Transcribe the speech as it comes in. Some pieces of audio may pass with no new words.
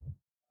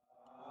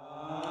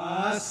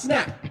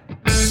snap.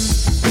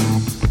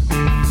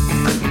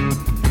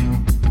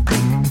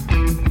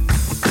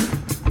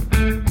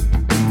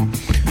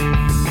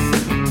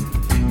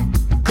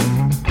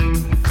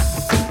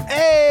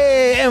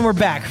 And we're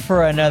back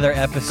for another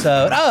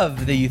episode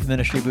of the Youth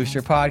Ministry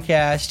Booster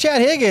Podcast. Chad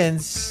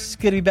Higgins,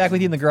 good to be back with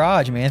you in the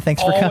garage, man.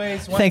 Thanks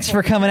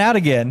for coming out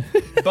again.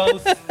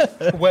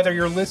 Both, whether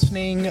you're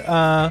listening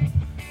in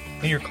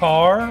your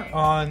car,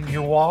 on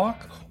your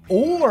walk,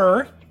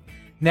 or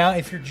now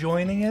if you're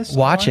joining us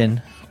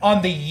watching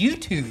on the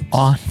YouTube.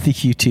 On the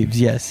YouTubes,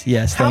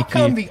 yes. How Thank you.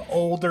 come the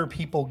older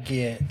people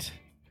get,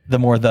 the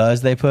more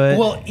thes they put?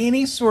 well,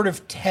 any sort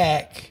of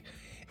tech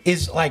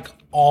is like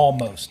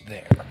almost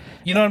there.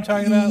 You know what I'm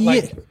talking about?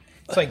 Like,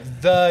 it's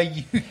like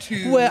the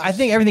YouTube. Well, I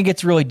think everything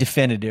gets really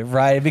definitive,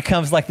 right? It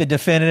becomes like the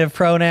definitive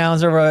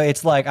pronouns, or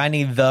it's like I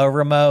need the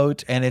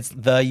remote, and it's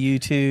the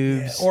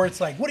YouTubes, or it's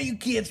like, what are you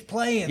kids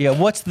playing? Yeah,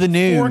 what's the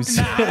news?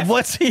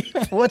 what's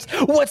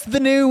the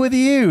new with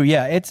you?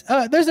 Yeah, it's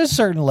there's a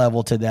certain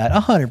level to that.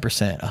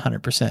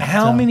 100%.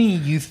 How many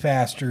youth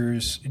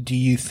pastors do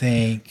you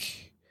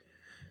think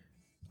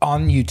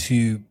on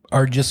YouTube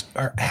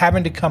are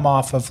having to come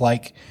off of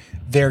like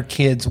their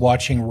kids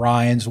watching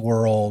Ryan's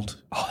World?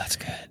 Oh, that's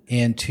good.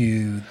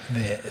 Into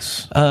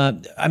this.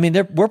 I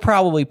mean, we're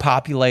probably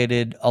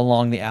populated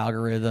along the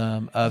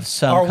algorithm of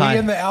some Are kind. we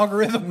in the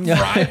algorithm of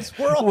Ryan's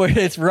World? Where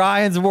it's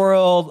Ryan's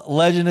World,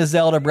 Legend of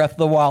Zelda, Breath of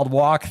the Wild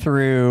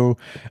walkthrough,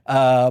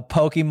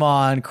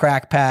 Pokemon,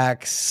 crack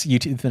packs,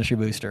 YouTube Ministry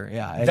Booster.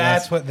 Yeah,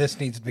 that's what this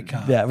needs to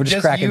become. Yeah, we're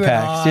just cracking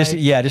packs.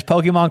 Just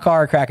Pokemon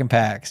card cracking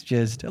packs.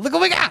 Just look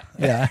what we got.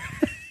 Yeah.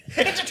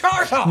 It's a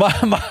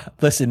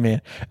Charizard. Listen,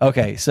 man.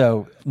 Okay,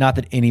 so not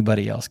that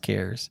anybody else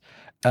cares.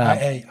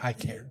 I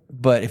care.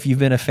 But if you've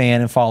been a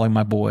fan and following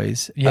my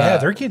boys,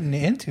 they're getting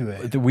into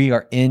it. We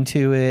are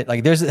into it.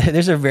 Like there's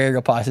a very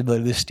real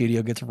possibility this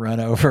studio gets run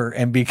over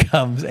and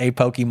becomes a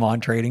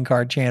Pokemon trading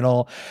card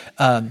channel.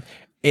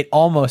 It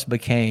almost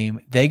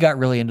became. They got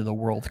really into the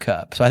World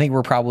Cup, so I think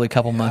we're probably a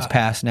couple months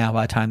past now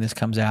by the time this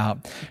comes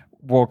out.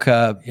 World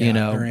Cup,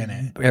 they're in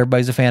it.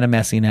 Everybody's a fan of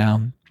Messi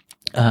now.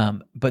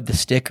 But the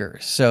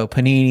stickers, so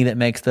Panini that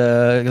makes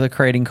the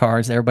trading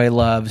cards that everybody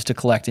loves to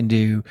collect and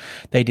do,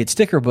 they did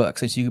sticker books.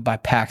 So you could buy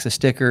packs of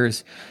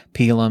stickers,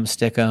 peel them,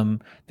 stick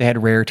them. They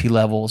had rarity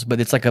levels, but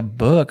it's like a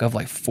book of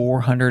like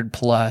 400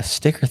 plus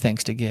sticker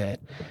things to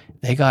get.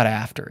 They got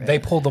after it. They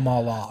pulled them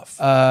all off.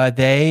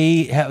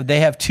 They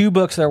have two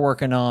books they're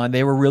working on.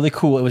 They were really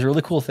cool. It was a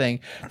really cool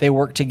thing. They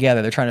worked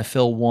together. They're trying to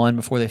fill one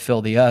before they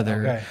fill the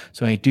other. Okay.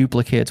 So any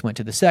duplicates went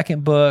to the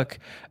second book.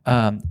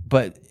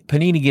 But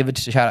Panini, give a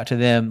shout out to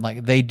them.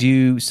 Like they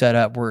do set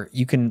up where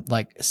you can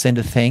like send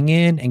a thing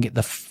in and get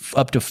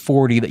up to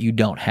 40 that you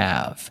don't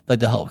have, like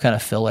to help kind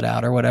of fill it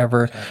out or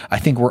whatever. Okay. I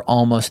think we're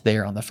almost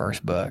there on the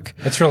first book.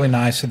 It's really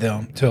nice of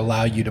them to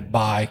allow you to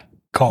buy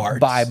cards.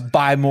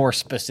 Buy more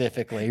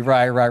specifically.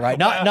 Right.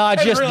 Not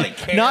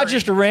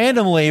just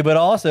randomly, but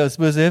also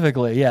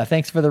specifically. Yeah.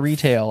 Thanks for the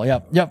retail.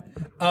 Yep.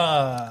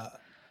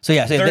 So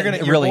your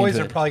boys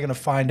are probably going to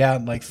find out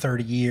in like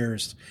 30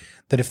 years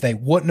that if they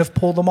wouldn't have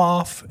pulled them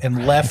off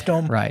and left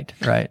them, right,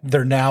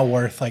 they're now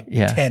worth like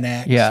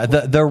 10x. Yeah,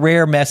 the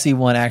rare messy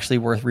one actually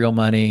worth real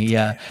money.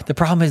 Yeah, the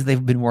problem is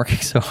they've been working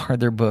so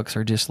hard; their books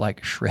are just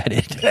like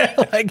shredded,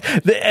 like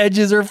the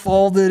edges are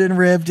folded and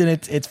ripped, and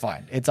it's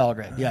fine. It's all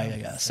great.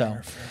 Yeah. So.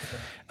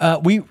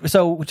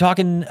 We're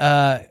talking.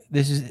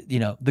 This is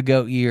the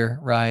GOAT year,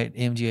 right?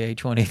 MGA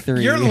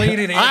 23. You're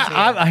leading into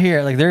I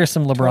hear like there are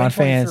some LeBron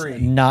fans,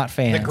 not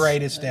fans. The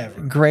greatest ever,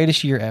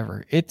 greatest year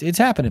ever. It's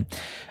happening.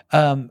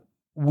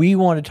 We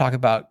want to talk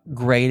about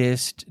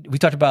greatest. We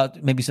talked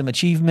about maybe some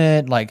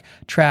achievement, like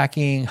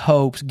tracking,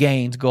 hopes,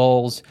 gains,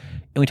 goals.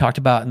 And we talked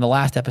about in the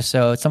last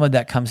episode, some of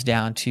that comes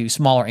down to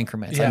smaller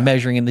increments, like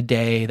measuring in the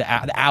day,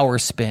 the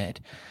hours spent.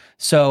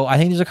 So I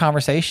think there's a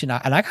conversation,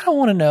 and I kind of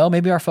want to know,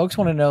 maybe our folks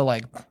want to know,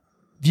 like,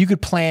 if you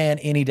could plan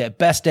any day,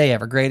 best day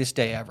ever, greatest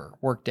day ever,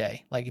 work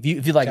day. Like if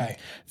you like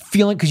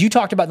feeling, because you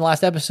talked about in the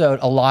last episode,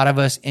 a lot of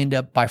us end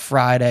up by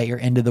Friday or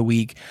end of the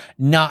week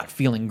not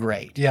feeling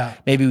great. Yeah.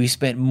 Maybe we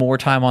spent more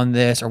time on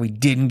this or we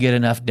didn't get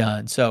enough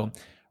done. So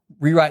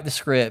rewrite the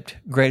script,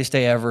 greatest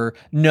day ever.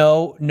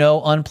 No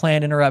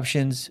unplanned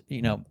interruptions.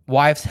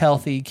 Wife's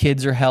healthy,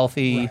 kids are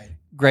healthy,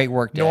 great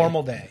work day.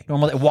 Normal day.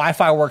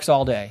 Wi-Fi works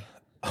all day.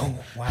 Oh,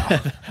 wow.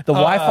 The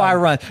Wi-Fi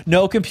runs.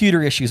 No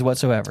computer issues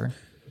whatsoever.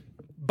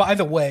 By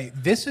the way,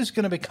 this is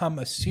going to become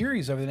a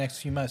series over the next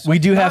few months. We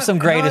do have some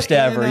greatest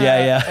ever.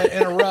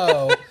 In a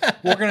row.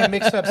 We're going to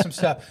mix up some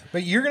stuff.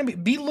 But you're going to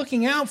be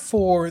looking out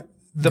for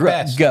the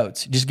best.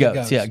 Goats. Just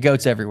goats. Yeah,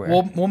 goats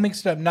everywhere. We'll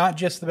mix it up, not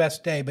just the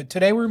best day. But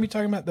today we're going to be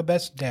talking about the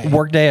best day.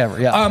 Work day ever,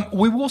 yeah.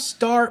 We will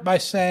start by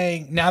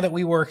saying, now that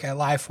we work at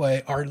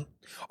Lifeway,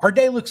 our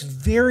day looks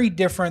very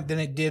different than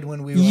it did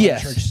when we were on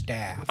church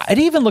staff. It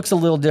even looks a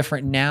little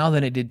different now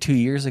than it did 2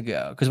 years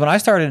ago. Because when I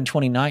started in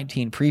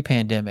 2019,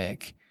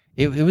 pre-pandemic,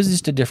 it was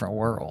just a different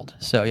world.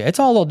 So, yeah, it's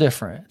all a little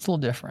different.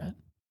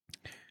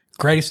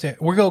 Greatest day.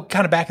 We'll go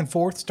kind of back and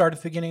forth. Start at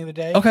the beginning of the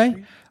day.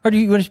 Okay. Or do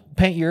you want to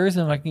paint yours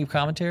and like give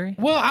commentary?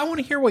 Well, I want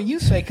to hear what you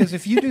say because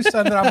if you do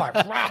something, I'm like,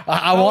 wow,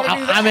 I won't.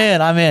 I'm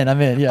in.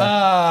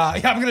 Yeah.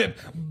 Yeah, I'm gonna.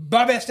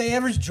 My best day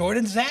ever is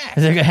Jordan Zach.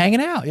 They're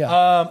hanging out.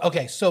 Yeah.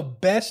 Okay, so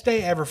best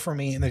day ever for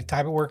me in the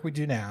type of work we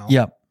do now.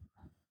 Yep.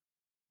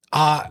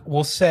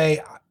 We'll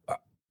say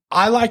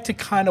I like to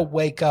kind of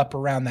wake up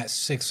around that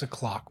 6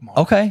 o'clock mark.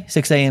 Okay.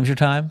 6 a.m. is your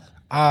time.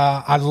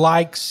 I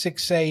like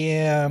 6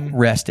 a.m.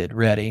 Rested,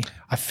 ready.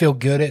 I feel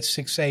good at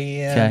 6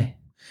 a.m.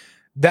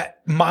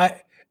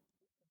 Okay.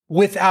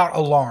 Without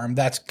alarm,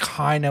 that's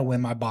kind of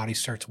when my body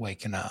starts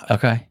waking up.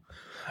 Okay.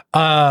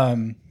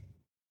 I'm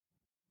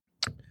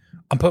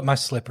putting my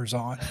slippers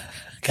on.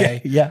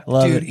 Okay. Yeah.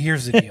 Love Dude, it.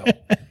 here's the deal.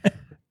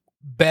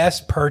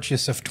 Best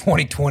purchase of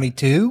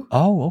 2022.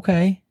 Oh,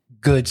 okay.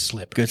 Good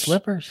slippers. Good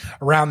slippers.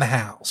 Around the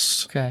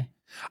house. Okay.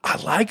 I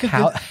like a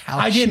House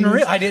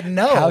good. I didn't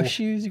know. House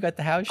shoes. You got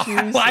the house shoes.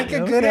 I like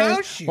a good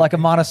house shoe. Like a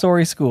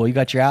Montessori school. You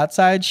got your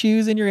outside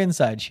shoes and your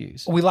inside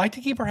shoes. We like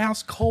to keep our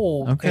house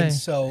cold, Okay. and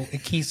so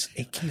it keeps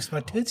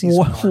my tootsies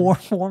warm.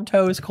 Warm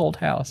toes, cold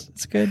house.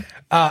 It's good.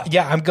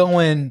 Yeah, I'm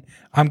going.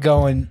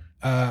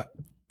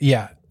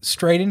 Yeah,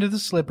 straight into the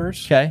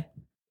slippers. Okay.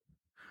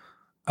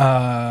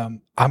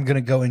 I'm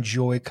gonna go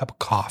enjoy a cup of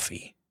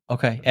coffee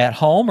Okay. At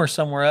home or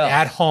somewhere else?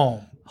 at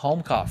home.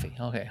 Home coffee.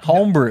 Okay.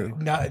 Home brew.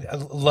 No, I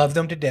love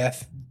them to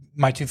death.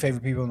 My two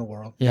favorite people in the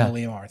world, Yeah.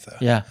 Millie and Martha.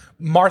 Yeah.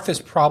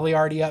 Martha's probably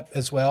already up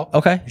as well.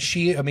 Okay.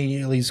 She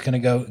immediately is going to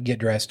go get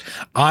dressed.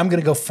 I'm going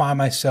to go find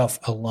myself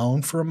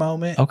alone for a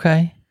moment.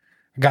 Okay.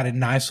 I got a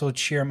nice little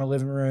chair in my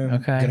living room.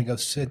 Okay. I'm going to go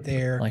sit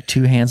there. Like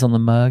 2 hands on the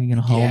mug. You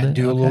gonna hold it?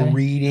 Do a Okay. little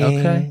reading.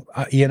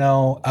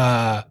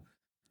 Okay.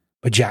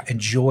 But yeah,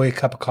 enjoy a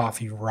cup of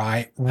coffee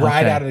right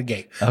Okay. out of the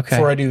gate. Okay.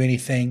 Before I do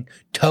anything.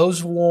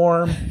 Toes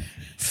warm,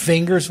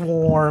 fingers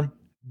warm,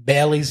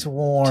 belly's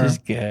warm.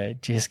 Just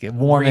good.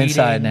 Warm Reading.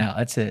 inside and out.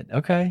 That's it.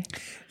 Okay.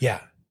 Yeah.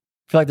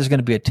 I feel like there's going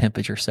to be a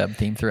temperature sub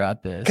theme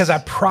throughout this. Because I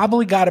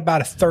probably got about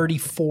a 30,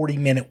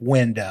 40-minute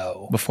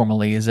window before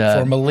Malia's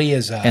up. for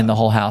Malia's up. And the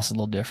whole house is a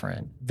little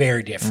different.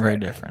 Very different. Very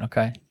different.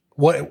 Okay.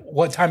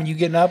 What time are you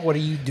getting up? What are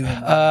you doing?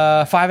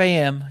 5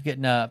 a.m.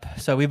 getting up.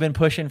 So we've been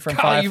pushing from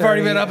God, 5. you've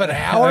already been up an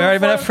hour? We've already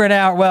been up for an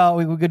hour. Well,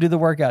 we could do the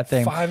workout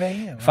thing. 5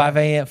 a.m. 5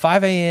 a.m.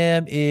 5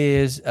 a.m.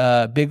 is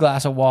a big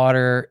glass of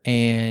water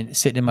and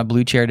sitting in my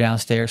blue chair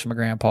downstairs from my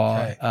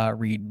grandpa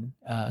reading.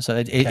 So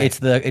it's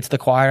the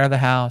quiet of the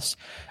house.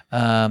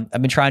 I've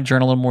been trying to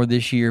journal a little more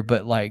this year,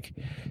 but like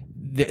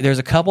there's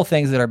a couple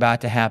things that are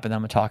about to happen that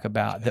I'm going to talk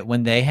about that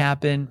when they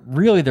happen,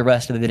 really the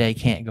rest of the day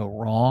can't go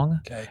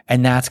wrong. Okay.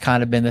 And that's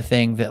kind of been the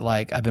thing that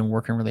like I've been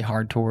working really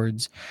hard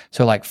towards.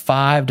 So like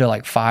 5 to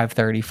like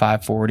 5:30,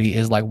 5:40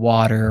 is like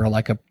water or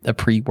like a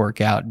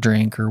pre-workout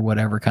drink or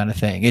whatever kind of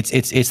thing. It's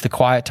the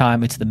quiet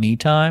time. It's the me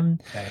time.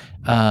 Okay.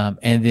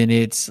 And then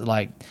it's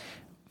like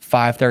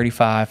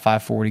 5:35,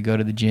 5:40, go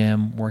to the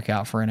gym, work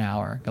out for an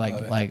hour.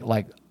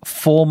 Like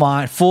full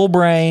mind, full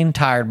brain,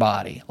 tired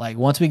body. Like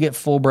once we get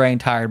full brain,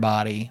 tired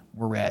body,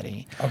 we're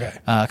ready. Okay.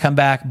 Come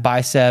back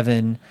by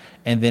 7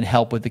 and then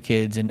help with the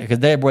kids. And because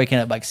they're waking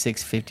up like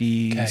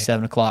 6:50, Okay.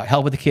 7 o'clock,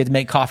 help with the kids,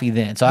 make coffee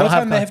then. So What I don't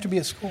time do they have to be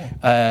at school?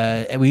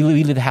 we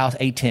leave the house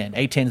 8:10.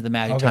 8:10 is the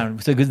magic Okay. time.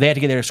 So because they had to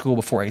get there to school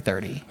before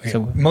 8:30.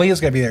 So Malia's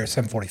got to be there at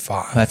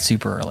 7:45. that's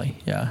super early.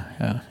 Yeah.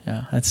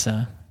 That's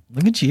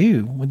look at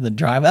you with the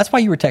drive. That's why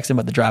you were texting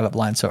about the drive up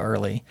line so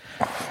early.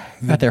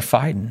 You're out there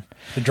fighting.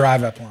 The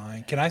drive-up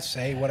line. Can I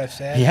say what I've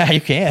said? Yeah,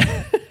 you can.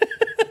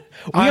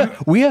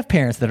 we have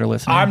parents that are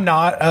listening. I'm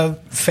not a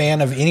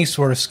fan of any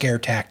sort of scare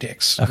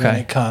tactics when Okay.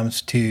 it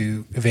comes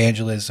to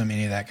evangelism,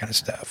 any of that kind of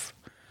stuff.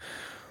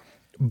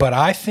 But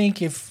I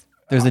think if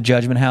There's a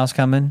judgment house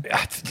coming.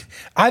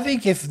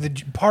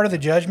 the part of the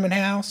judgment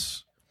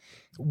house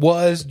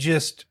was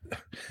just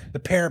the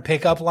parent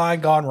pickup line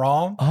gone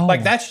wrong,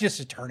 like that's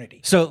just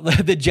eternity. So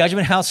the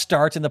judgment house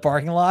starts in the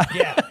parking lot.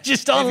 Yeah,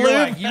 just on If you're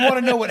loop. like, you want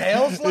to know what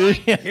hell's like?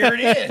 Here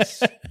it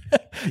is.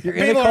 You're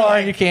in the People are car like,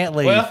 and you can't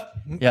leave. Well,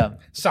 yeah,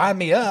 sign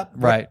me up.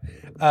 right.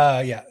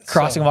 Yeah.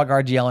 Crossing walk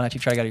guards yelling at you,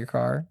 try to get out of your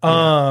car.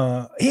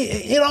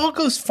 It all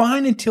goes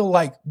fine until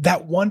like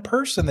that one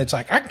person that's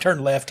like, I can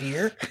turn left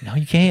here. No,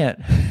 you can't.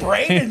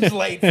 Brandon's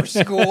late for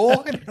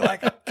school. And you're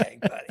like, okay,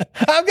 buddy.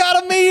 I've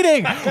got a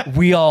meeting.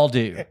 We all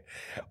do.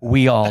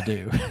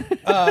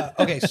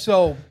 Okay,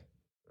 so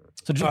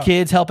So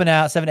kids helping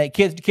out 7, 8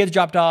 kids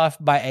dropped off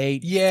by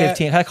 8, Yeah.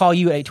 15. I call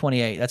you at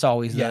 8:28. That's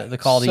always the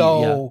call to you.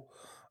 so,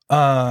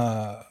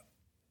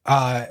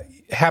 I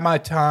had my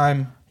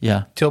time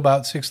Yeah. till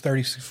about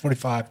 6:30,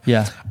 6:45.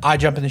 Yeah. I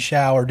jump in the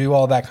shower, do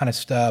all that kind of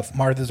stuff.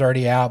 Martha's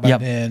already out by Yep.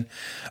 then.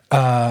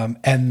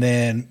 And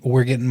then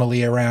we're getting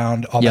Malia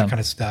around, all Yeah. that kind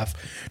of stuff.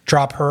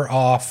 Drop her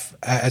off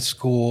at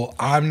school.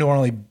 I'm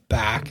normally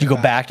back. You go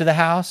back to the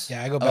house?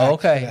 Yeah, I go back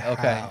okay, to the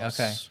house.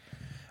 Okay.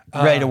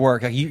 Ready to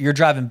work. Like you're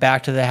driving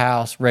back to the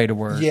house, ready to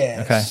work.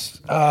 Yes.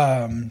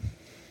 And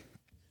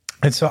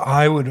so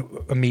I would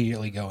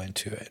immediately go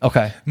into it.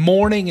 Okay.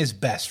 Morning is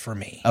best for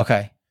me.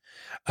 Okay.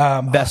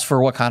 Best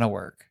for what kind of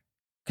work?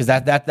 Because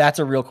that's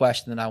a real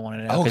question that I want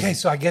to know. Okay,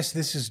 so I guess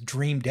this is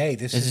dream day.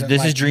 This This isn't is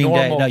like dream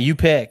normal. day. No, you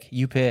pick.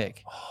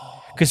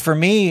 Oh. Because for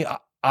me,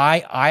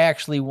 I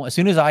actually as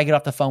soon as I get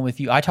off the phone with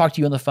you, I talk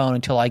to you on the phone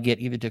until I get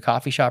either to a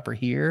coffee shop or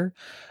here.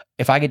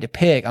 If I get to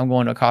pick, I'm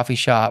going to a coffee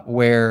shop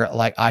where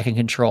like I can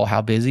control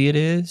how busy it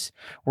is,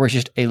 where it's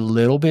just a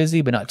little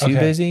busy but not too Okay.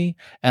 busy.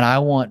 And I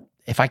want,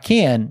 if I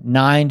can,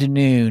 9 to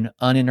noon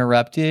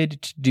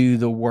uninterrupted to do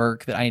the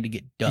work that I need to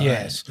get done.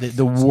 Yes.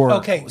 The work.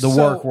 Okay, The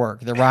so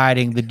work, the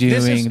writing, the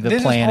doing, the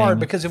this planning. is hard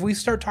because if we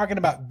start talking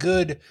about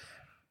good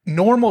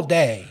normal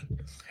day,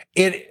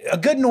 a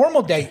good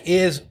normal day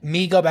is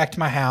me go back to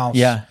my house.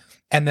 Yeah.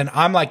 And then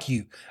I'm like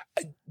you,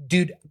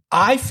 dude,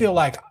 I feel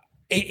like,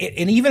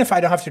 and even if I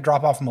don't have to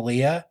drop off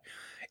Malia,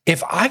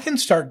 if I can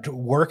start to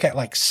work at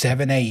like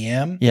 7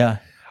 a.m., Yeah.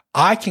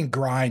 I can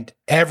grind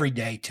every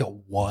day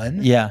till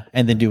 1. Yeah.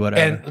 And then do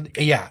whatever. And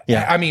yeah.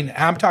 Yeah. I mean,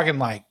 I'm talking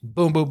like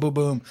boom, boom, boom,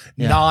 boom,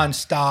 Yeah.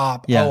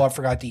 nonstop. Yeah. Oh, I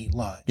forgot to eat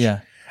lunch.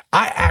 Yeah.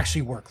 I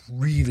actually work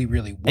really,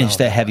 really well. And just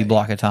that heavy way.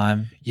 block of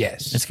time.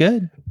 Yes. It's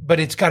good. But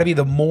it's got to be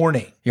the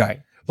morning. You're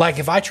right. Like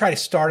if I try to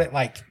start at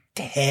like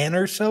 10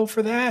 or so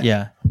for that,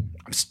 Yeah.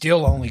 I'm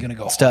still only going to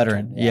go home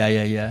Stuttering. till Yeah.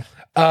 1.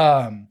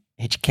 Yeah.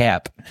 Hit your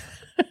cap.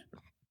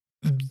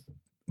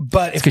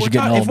 But if 'cause you're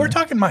getting if we're older.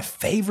 talking my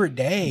favorite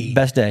day,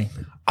 Best day.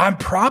 I'm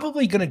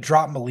probably going to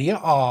drop Malia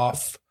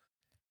off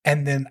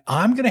and then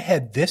I'm going to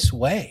head this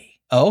way.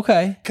 Oh,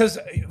 okay. Because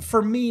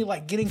for me,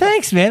 like getting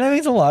Thanks, man. That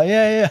means a lot.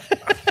 Yeah.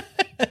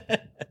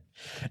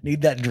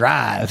 Need that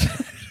drive.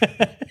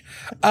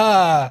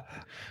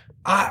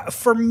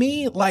 for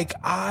me, like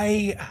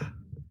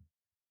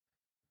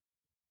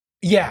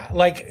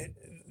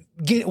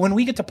when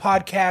we get to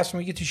podcasts, when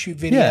we get to shoot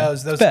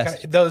videos,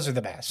 best. those are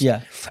the best.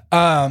 Yeah.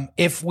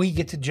 If we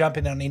get to jump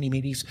in on any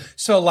meetings.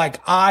 So like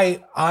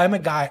I'm a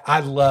guy,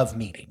 I love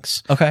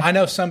meetings. Okay. I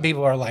know some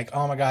people are like,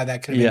 oh my God,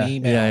 that could have been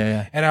email.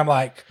 Yeah. And I'm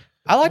like,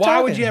 I like why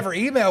talking. would you ever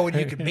email when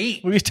you could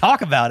meet? We just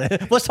talk about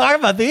it. Let's talk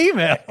about the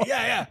email.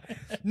 Yeah.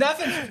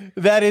 Nothing.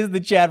 That is the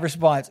Chad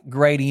response.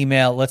 Great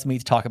email. Let's meet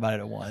to talk about it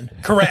at 1.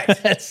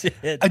 Correct. That's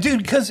it.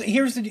 Dude, because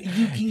here's the,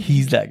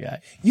 He's that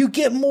guy. you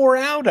get more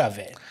out of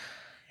it.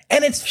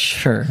 And it's,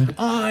 Sure.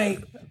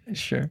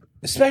 Sure.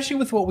 Especially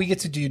with what we get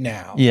to do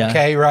now. Yeah.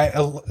 Okay. Right.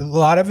 A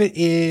lot of it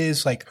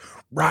is like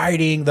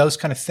writing, those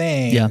kind of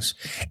things.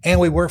 Yeah. And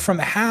we work from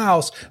the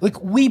house.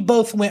 Like we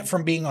both went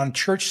from being on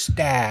church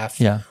staff,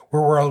 Yeah.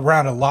 where we're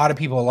around a lot of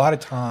people a lot of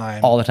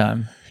time, All the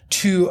time.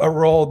 to a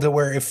role that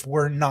where if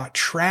we're not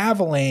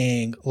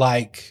traveling,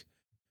 like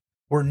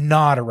we're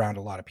not around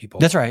a lot of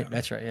people. That's right.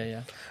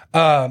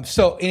 Yeah.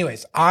 So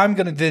anyways, I'm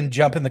going to then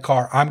jump in the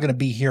car. I'm going to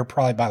be here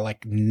probably by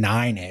like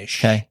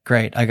 9-ish. Okay.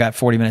 Great. I got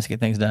 40 minutes to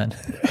get things done.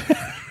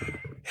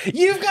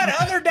 You've got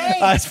other days.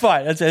 That's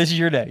fine. This is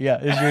your day. Yeah.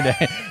 This is your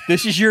day.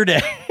 This is your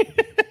day.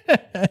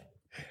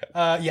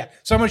 Yeah.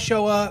 So I'm going to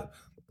show up.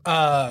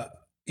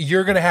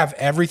 You're going to have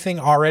everything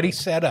already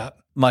set up.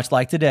 Much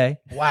like today.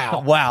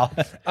 Wow. Wow.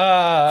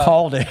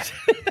 Called it.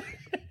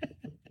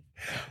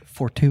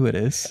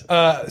 Fortuitous.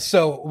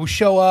 So we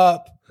show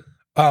up.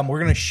 We're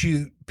going to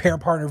shoot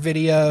parent partner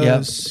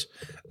videos.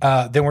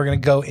 Then we're going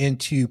to go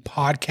into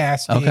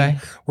podcasting. Okay.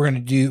 We're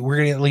going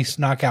to at least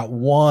knock out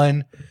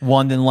one.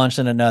 One, then lunch,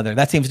 then another.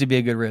 That seems to be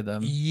a good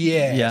rhythm.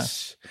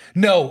 Yes.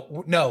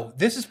 No.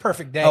 This is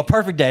perfect day. Oh,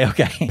 perfect day.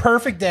 Okay.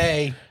 Perfect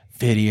day.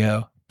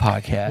 Video,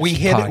 podcast. We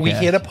hit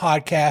a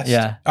podcast.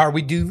 Yeah. Or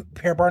we do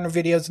parent partner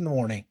videos in the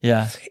morning.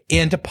 Yeah.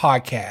 Into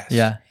podcast.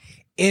 Yeah.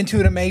 Into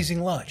an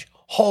amazing lunch.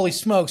 Holy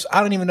smokes. I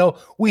don't even know.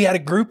 We had a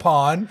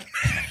Groupon.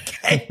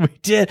 We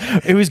did.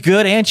 It was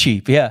good and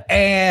cheap. Yeah.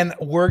 And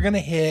we're going to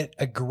hit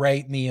a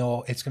great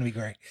meal. It's going to be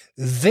great.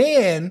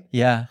 Then,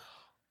 Yeah.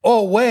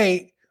 oh,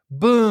 wait,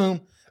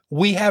 boom.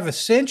 We have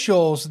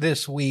essentials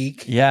this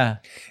week. Yeah.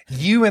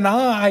 You and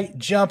I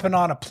jumping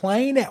on a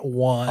plane at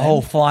 1.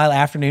 Oh,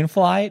 afternoon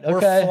flight. Okay.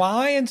 We're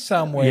flying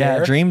somewhere.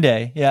 Yeah. Dream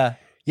day. Yeah.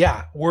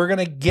 Yeah. We're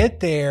going to get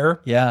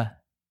there. Yeah.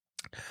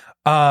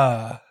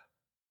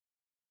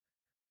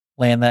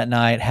 Land that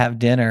night, have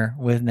dinner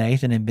with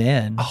Nathan and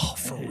Ben. Oh,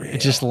 for real.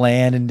 Just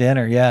land and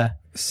dinner. Yeah.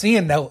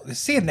 Seeing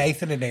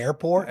Nathan in the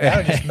airport, that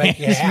would just make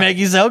you Just happy. make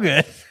you so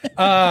good.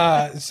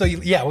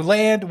 We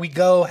land, we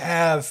go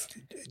have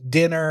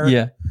dinner.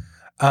 Yeah.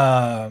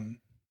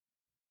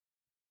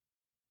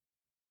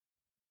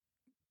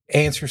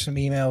 Answer some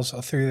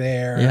emails through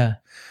there.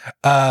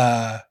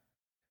 Yeah.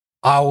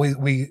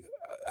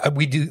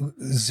 We do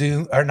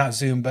Zoom, or not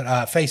Zoom, but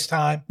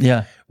FaceTime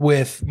Yeah.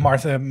 with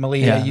Martha and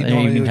Malia. Yeah. You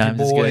normally do with your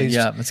Times is good. boys.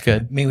 Yeah. That's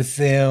good. Meet with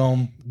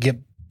them, get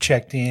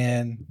checked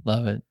in.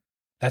 Love it.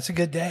 That's a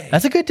good day.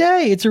 That's a good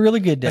day. It's a really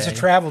good day. That's a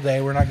travel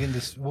day. We're not getting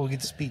to. We'll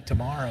get to speak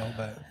tomorrow,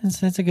 but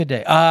It's a good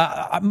day.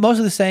 Most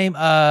of the same.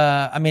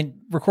 I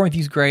mean, recording with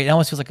you is great. It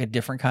almost feels like a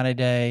different kind of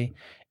day.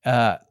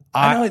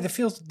 I know it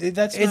feels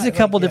that's it's not, a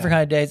couple like, different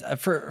kind of days.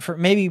 For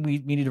maybe we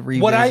need to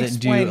revisit what I and do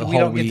explained. a We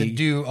whole don't get to week.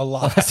 do a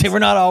lot. I say we're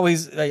not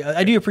always.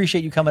 I do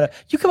appreciate you coming up.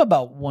 You come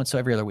about once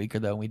every other week or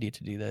though. We need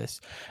to do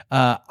this.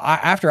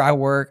 After I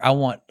work, I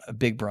want a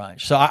big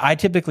brunch. So I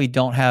typically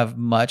don't have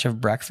much of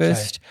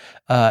breakfast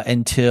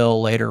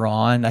until later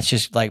on. That's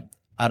just like.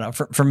 I don't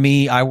know. For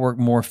me, I work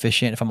more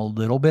efficient if I'm a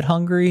little bit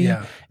hungry.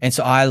 Yeah. And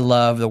so I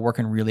love the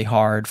working really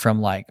hard from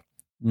like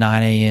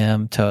 9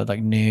 a.m. to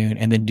like noon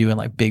and then doing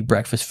like big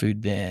breakfast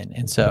food then.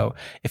 And so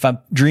if I'm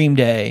dream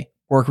day,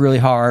 work really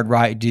hard,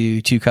 right? Do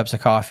 2 cups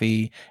of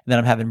coffee, and then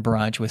I'm having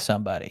brunch with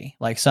somebody.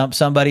 Like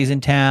somebody's in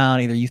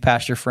town, either youth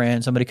pastor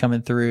friend, somebody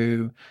coming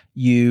through,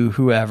 you,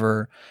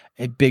 whoever.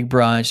 A big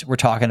brunch. We're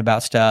talking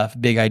about stuff,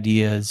 big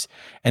ideas.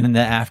 And then the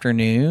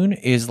afternoon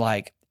is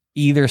like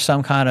either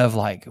some kind of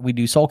like we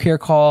do soul care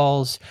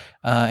calls.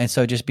 And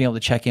so just being able to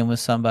check in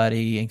with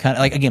somebody and kind of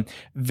like, again,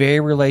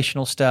 very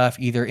relational stuff,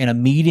 either in a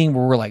meeting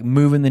where we're like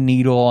moving the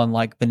needle on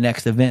like the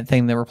next event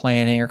thing that we're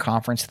planning or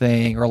conference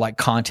thing or like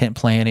content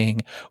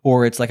planning,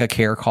 or it's like a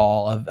care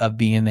call of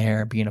being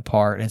there, being a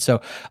part. And so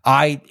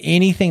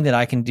anything that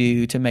I can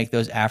do to make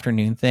those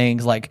afternoon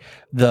things like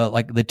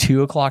the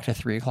 2 o'clock to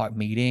 3 o'clock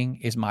meeting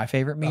is my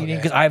favorite meeting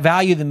because I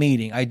value the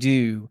meeting. I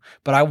do,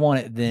 but I want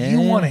it then.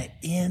 You want it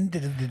end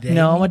of the day?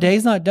 No, my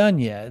day's not done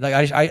yet.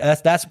 Like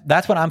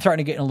that's when I'm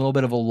starting to get in a little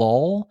bit of a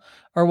lull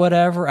or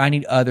whatever. I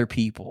need other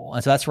people.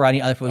 And so that's where I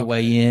need other people to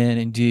weigh in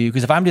and do.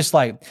 Because if I'm just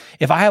like,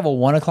 if I have a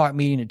 1 o'clock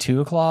meeting at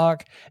 2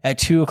 o'clock, at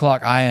 2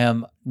 o'clock, I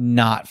am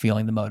not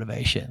feeling the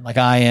motivation. Like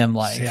I am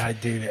like. See, I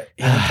do that.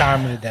 Any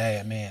time of the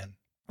day, man.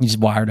 You just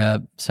wired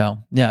up. So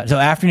yeah. So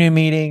afternoon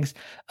meetings,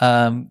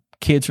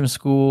 kids from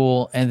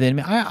school. And then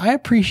I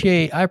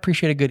appreciate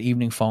a good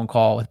evening phone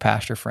call with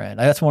pastor friend.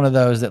 That's one of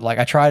those that like,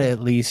 I try to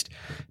at least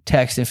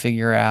text and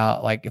figure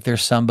out like if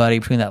there's somebody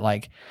between that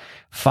like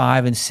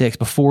 5 and 6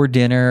 before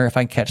dinner, if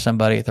I can catch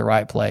somebody at the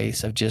right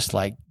place of just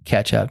like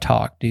catch up,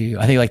 talk, do.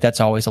 I think like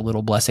that's always a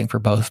little blessing for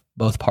both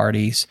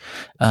parties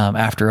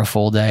after a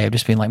full day of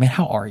just being like, man,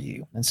 how are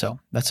you? And so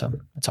that's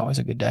always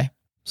a good day.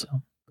 So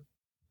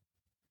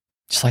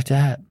just like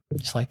that.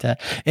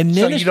 And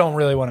so you don't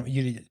really want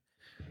to,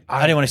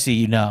 I didn't want to see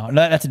you. No,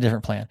 that's a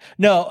different plan.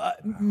 No,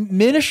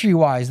 ministry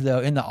wise though,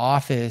 in the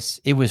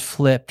office, it was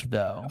flipped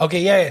though.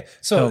 Okay. Yeah.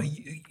 So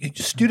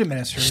student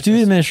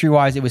ministry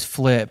wise, it was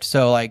flipped.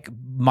 So like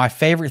my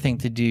favorite thing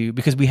to do,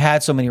 because we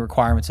had so many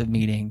requirements of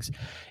meetings,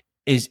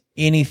 is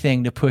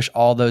anything to push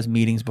all those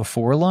meetings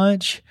before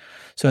lunch.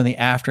 So in the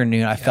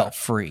afternoon, I felt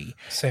free.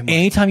 Same way.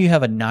 Anytime you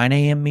have a 9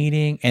 a.m.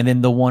 meeting and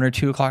then the 1 or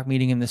 2 o'clock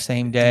meeting in the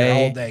same day, your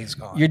whole day's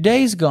gone. Your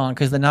day's gone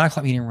because the 9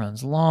 o'clock meeting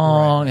runs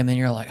long, and then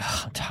you're like,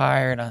 oh, I'm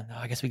tired.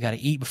 I guess we got to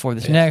eat before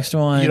this next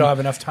one. You don't have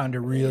enough time to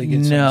really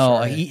get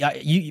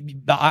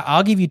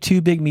I'll give you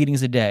 2 big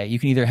meetings a day. You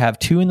can either have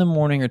 2 in the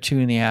morning or 2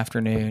 in the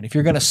afternoon. If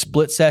you're going to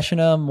split session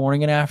them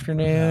morning and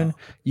afternoon,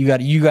 you got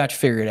to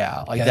figure it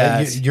out. Like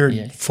that. Your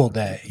full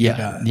day.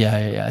 Yeah.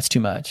 It's too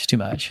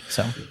much.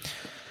 So.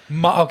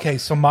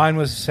 So mine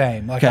was the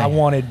same. Like I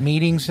wanted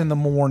meetings in the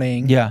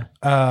morning. Yeah.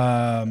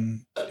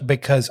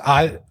 Because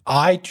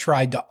I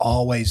tried to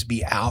always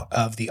be out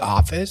of the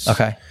office.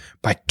 Okay.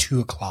 By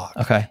 2 o'clock.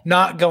 Okay.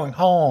 Not going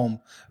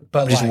home,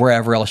 but just like,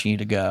 wherever else you need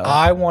to go.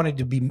 I wanted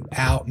to be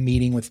out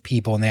meeting with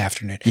people in the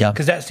afternoon. Yeah.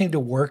 Because that seemed to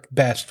work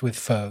best with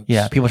folks.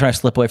 Yeah. People trying to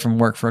slip away from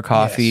work for a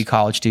coffee,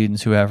 college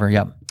students, whoever.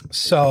 Yep.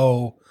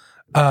 So,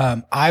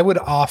 I would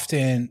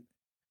often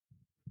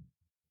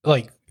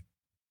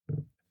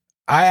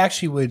I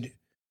actually would,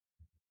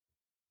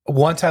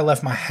 once I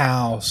left my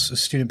house, a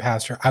student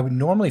pastor, I would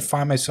normally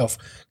find myself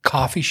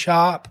coffee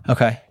shop.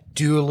 Okay.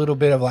 Do a little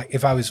bit of like,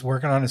 if I was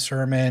working on a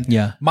sermon.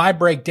 Yeah. My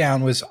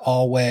breakdown was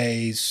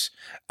always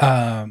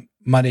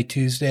Monday,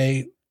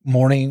 Tuesday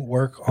morning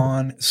work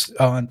on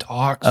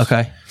talks.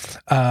 Okay.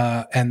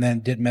 And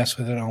then didn't mess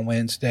with it on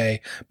Wednesday,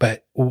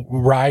 but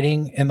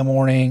writing in the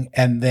morning.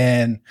 And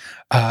then,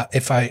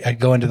 if I'd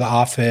go into the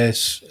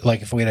office,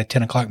 like if we had a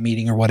 10 o'clock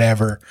meeting or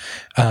whatever,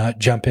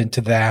 jump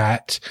into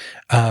that.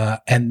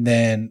 And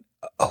then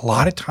a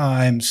lot of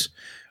times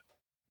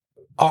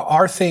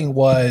our thing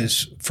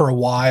was for a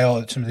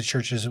while, some of the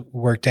churches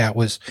worked out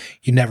was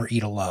you never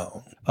eat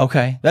alone.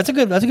 Okay. That's a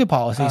good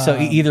policy. So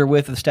either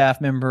with a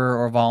staff member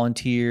or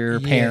volunteer,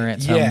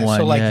 parent, someone.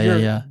 So like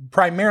you're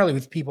primarily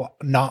with people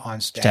not on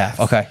staff.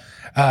 Okay.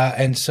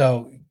 And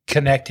so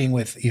connecting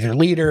with either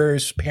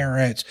leaders,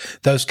 parents,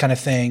 those kind of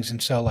things.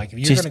 And so like if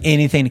you're just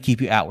anything to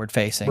keep you outward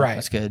facing. Right.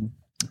 That's good.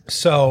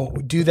 So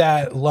do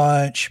that at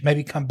lunch,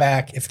 maybe come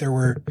back if there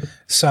were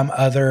some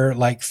other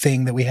like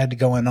thing that we had to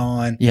going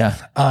on. Yeah.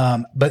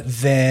 But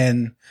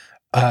then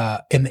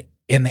in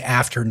the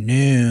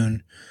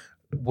afternoon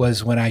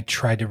was when I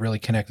tried to really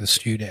connect with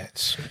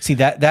students. See,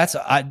 that's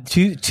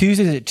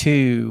Tuesdays at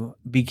 2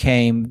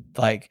 became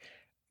like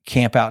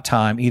camp out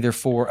time either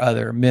for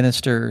other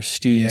ministers,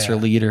 students, or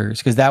leaders.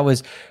 Because that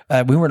was,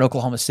 we were in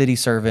Oklahoma City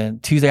serving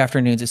Tuesday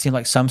afternoons. It seemed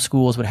like some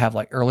schools would have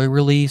like early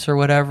release or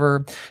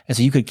whatever. And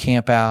so you could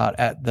camp out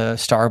at the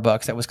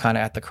Starbucks that was kind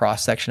of at the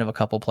cross section of a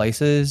couple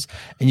places,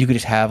 and you could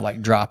just have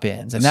like drop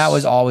ins. And that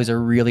was always a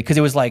really, because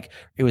it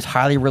was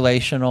highly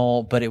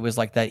relational, but it was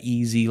like that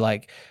easy,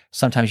 like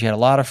sometimes you had a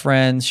lot of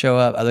friends show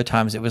up. Other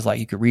times it was like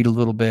you could read a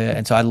little bit.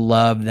 And so I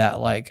love that,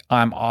 like,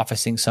 I'm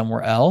officing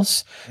somewhere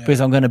else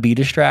because I'm going to be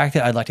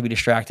distracted. I'd like to be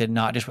distracted,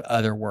 not just with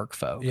other work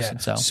folks. Yeah.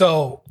 And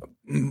so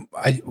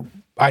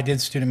I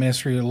did student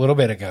ministry a little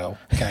bit ago.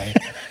 Okay.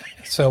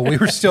 So we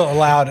were still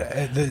allowed,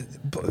 the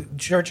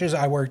churches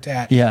I worked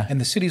at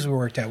and the cities we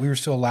worked at, we were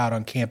still allowed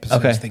on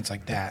campuses, things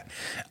like that.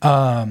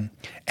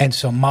 And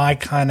so my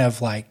kind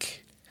of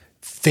like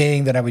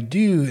thing that I would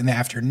do in the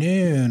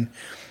afternoon,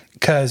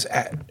 because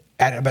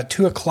at about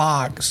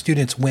 2:00,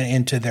 students went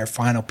into their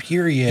final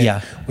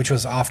period, which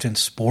was often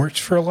sports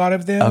for a lot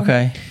of them.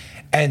 Okay.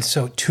 And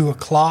so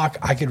 2:00,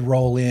 I could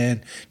roll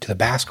in to the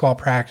basketball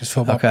practice,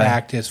 football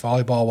practice,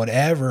 volleyball,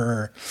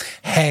 whatever,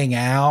 hang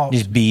out,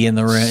 just be in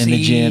the room, in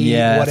the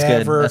gym,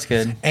 whatever. That's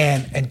good.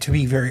 And to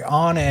be very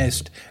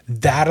honest,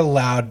 that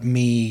allowed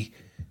me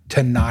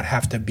to not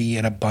have to be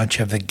in a bunch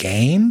of the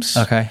games.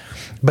 Okay.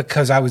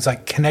 Because I was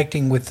like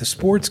connecting with the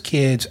sports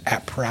kids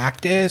at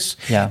practice.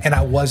 Yeah. And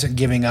I wasn't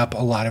giving up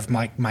a lot of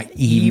my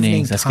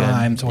evening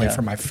times away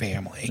from my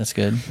family. That's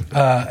good.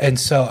 And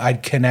so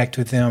I'd connect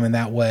with them in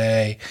that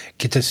way,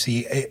 get to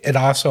see. It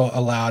also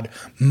allowed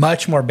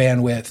much more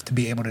bandwidth to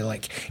be able to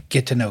like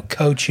get to know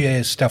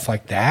coaches, stuff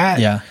like that.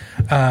 Yeah.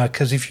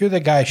 Because if you're the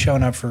guy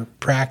showing up for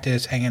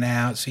practice, hanging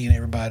out, seeing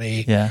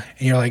everybody, and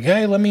you're like,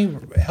 hey, let me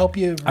help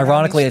you.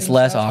 Ironically, it's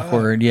less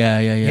awkward.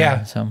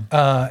 Yeah. So.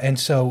 And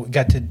so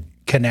got to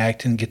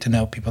connect and get to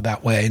know people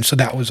that way. And so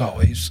that was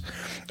always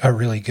a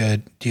really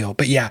good deal.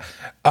 But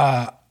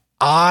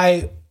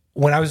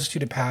when I was a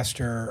student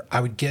pastor,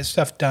 I would get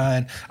stuff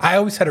done. I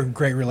always had a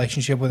great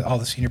relationship with all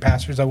the senior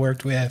pastors I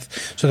worked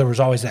with. So there was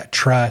always that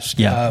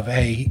trust of,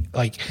 hey,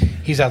 like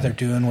he's out there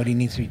doing what he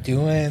needs to be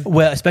doing.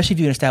 Well, especially if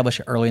you can establish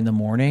it early in the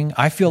morning.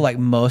 I feel like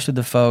most of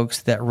the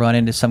folks that run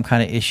into some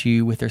kind of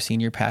issue with their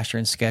senior pastor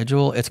and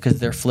schedule, it's because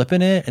they're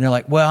flipping it and they're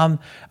like, well,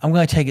 I'm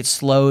going to take it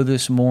slow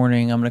this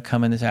morning. I'm going to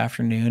come in this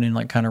afternoon and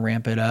like kind of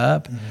ramp it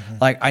up. Mm-hmm.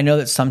 Like, I know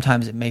that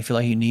sometimes it may feel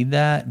like you need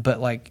that,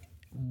 but like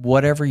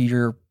whatever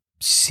your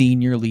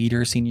senior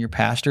leader, senior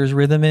pastor's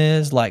rhythm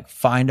is, like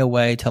find a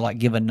way to like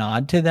give a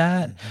nod to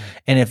that. Mm-hmm.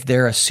 And if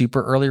they're a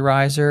super early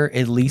riser,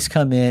 at least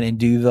come in and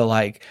do the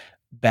like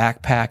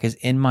backpack is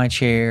in my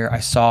chair.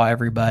 I saw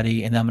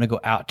everybody and then I'm going to go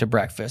out to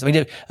breakfast. I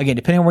mean, again,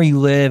 depending on where you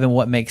live and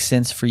what makes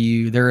sense for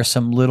you, there are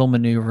some little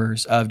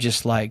maneuvers of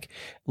just like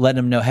letting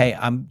them know, hey,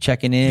 I'm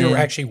checking in. You're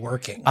actually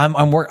working.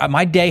 I'm work.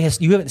 My day has,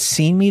 you haven't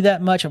seen me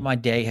that much, but my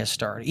day has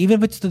started. Even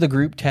if it's to the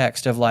group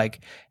text of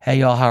like, hey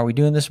y'all, how are we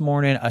doing this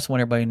morning? I just want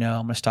everybody to know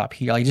I'm going to stop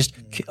here. Like just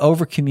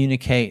over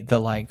communicate the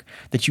like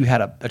that you had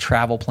a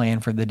travel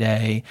plan for the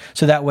day.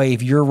 So that way,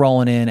 if you're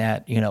rolling in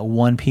at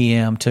 1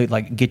 p.m. to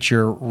like get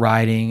your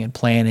writing and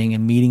planning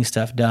and meeting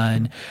stuff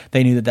done,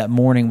 they knew that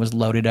morning was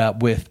loaded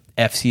up with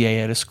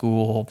FCA at a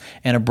school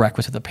and a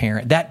breakfast with a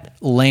parent. That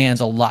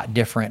lands a lot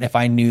different if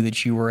I knew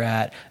that you were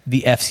at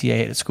the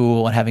FCA at a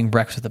school and having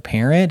breakfast with a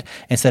parent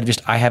instead of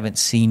just I haven't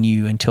seen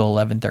you until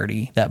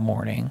 11:30 that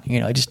morning.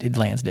 It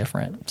lands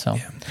different. So,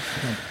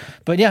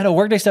 but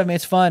workday stuff, man,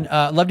 it's fun.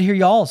 Love to hear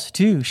y'all's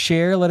too.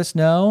 Share, let us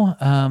know.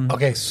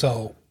 Okay,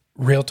 so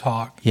real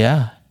talk.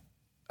 Yeah.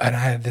 And I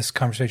had this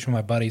conversation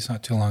with my buddies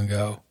not too long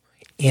ago.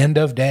 End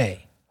of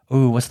day.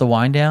 Ooh, what's the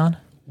wind down?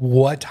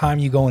 What time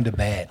you going to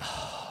bed?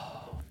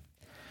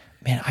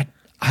 Man,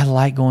 I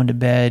like going to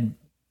bed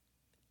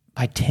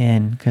by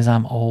 10 because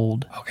I'm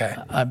old. Okay.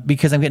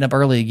 Because I'm getting up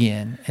early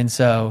again. And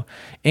so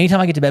anytime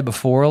I get to bed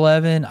before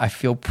 11, I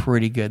feel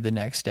pretty good the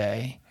next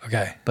day.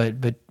 Okay. But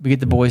we get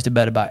the boys to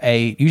bed about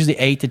 8. Usually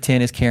 8 to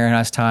 10 is Karen and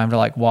I's time to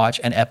like watch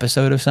an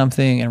episode of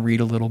something and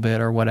read a little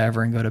bit or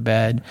whatever and go to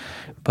bed.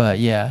 But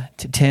yeah,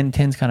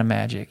 10's kind of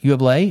magic. You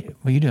up late?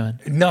 What are you doing?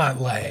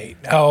 Not late.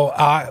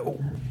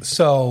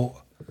 So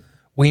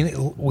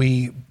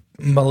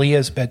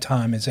Malia's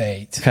bedtime is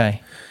 8.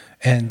 Okay.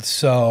 And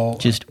so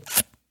just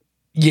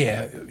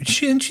yeah,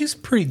 she's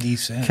pretty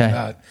decent.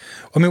 Okay.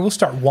 We'll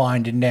start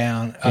winding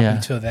down up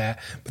until that.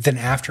 But then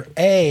after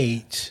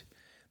 8,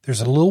 there's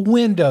a little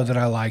window that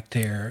I like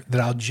there that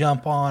I'll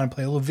jump on and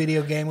play a little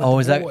video game with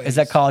the boys. Is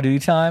that Call of Duty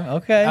time?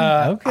 Okay.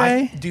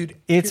 Okay. Dude,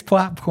 it's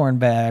Popcorn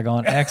Bag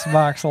on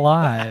Xbox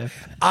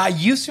Live. I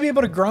used to be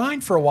able to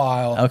grind for a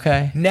while.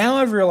 Okay. Now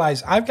I've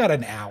realized I've got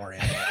an hour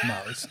in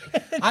at most.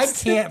 I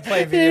can't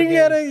play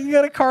video games. You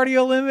got a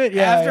cardio limit?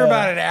 Yeah. After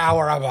about an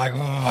hour, I'm like,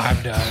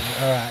 I'm done.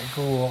 All right,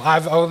 cool.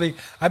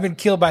 I've been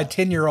killed by a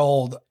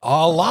 10-year-old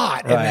a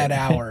lot in that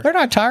hour. They're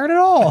not tired at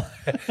all.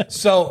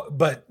 So,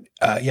 but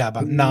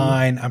about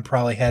 9, I'm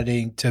probably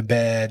heading to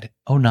bed.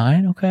 Oh,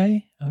 9?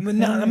 Okay. No,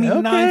 9:30,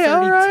 all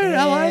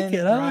right.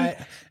 10,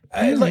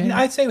 I like it.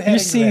 I'd say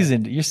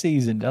You're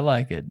seasoned. I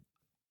like it.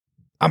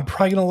 I'm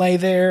probably going to lay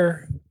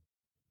there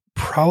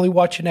probably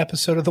watch an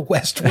episode of The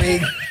West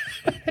Wing.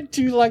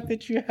 Do you like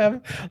that you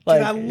have like?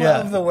 Dude, I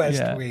love The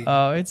West Wing.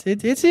 Oh, it's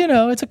it's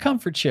a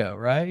comfort show,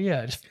 right?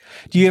 Yeah.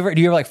 Do you ever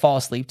like fall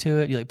asleep to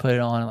it? Do you like put it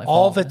on and like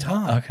all the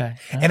time? Okay.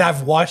 And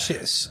I've watched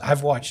it.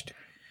 I've watched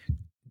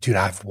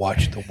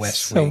The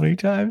West Wing so many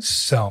times.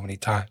 So many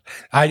times.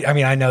 I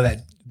mean, I know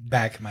that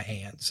back of my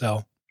hand.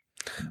 So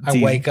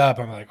I wake up.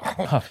 I'm like,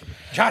 oh,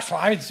 Josh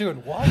Lyman's doing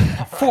what?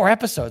 4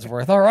 episodes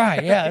worth. All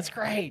right. Yeah, that's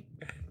great.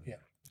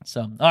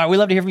 So, all right, we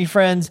love to hear from you,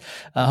 friends.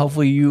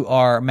 Hopefully, you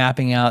are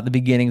mapping out the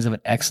beginnings of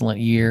an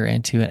excellent year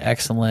into an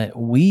excellent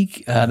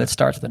week that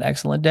starts with an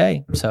excellent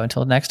day. So,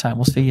 until next time,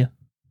 we'll see you.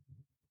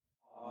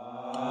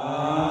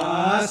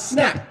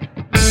 Snap.